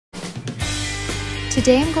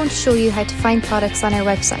Today I'm going to show you how to find products on our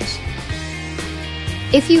website.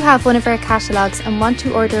 If you have one of our catalogues and want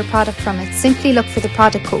to order a product from it, simply look for the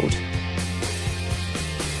product code.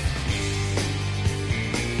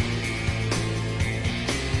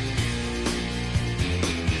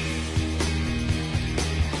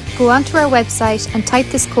 Go onto our website and type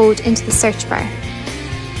this code into the search bar.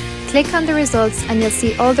 Click on the results and you'll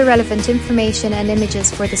see all the relevant information and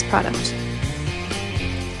images for this product.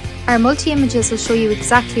 Our multi-images will show you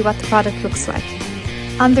exactly what the product looks like.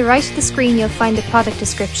 On the right of the screen you'll find the product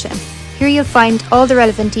description. Here you'll find all the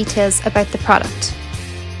relevant details about the product.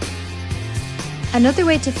 Another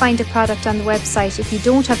way to find a product on the website if you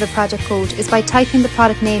don't have a product code is by typing the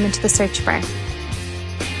product name into the search bar.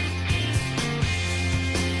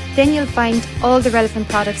 Then you'll find all the relevant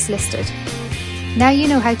products listed. Now you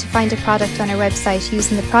know how to find a product on our website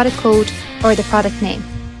using the product code or the product name.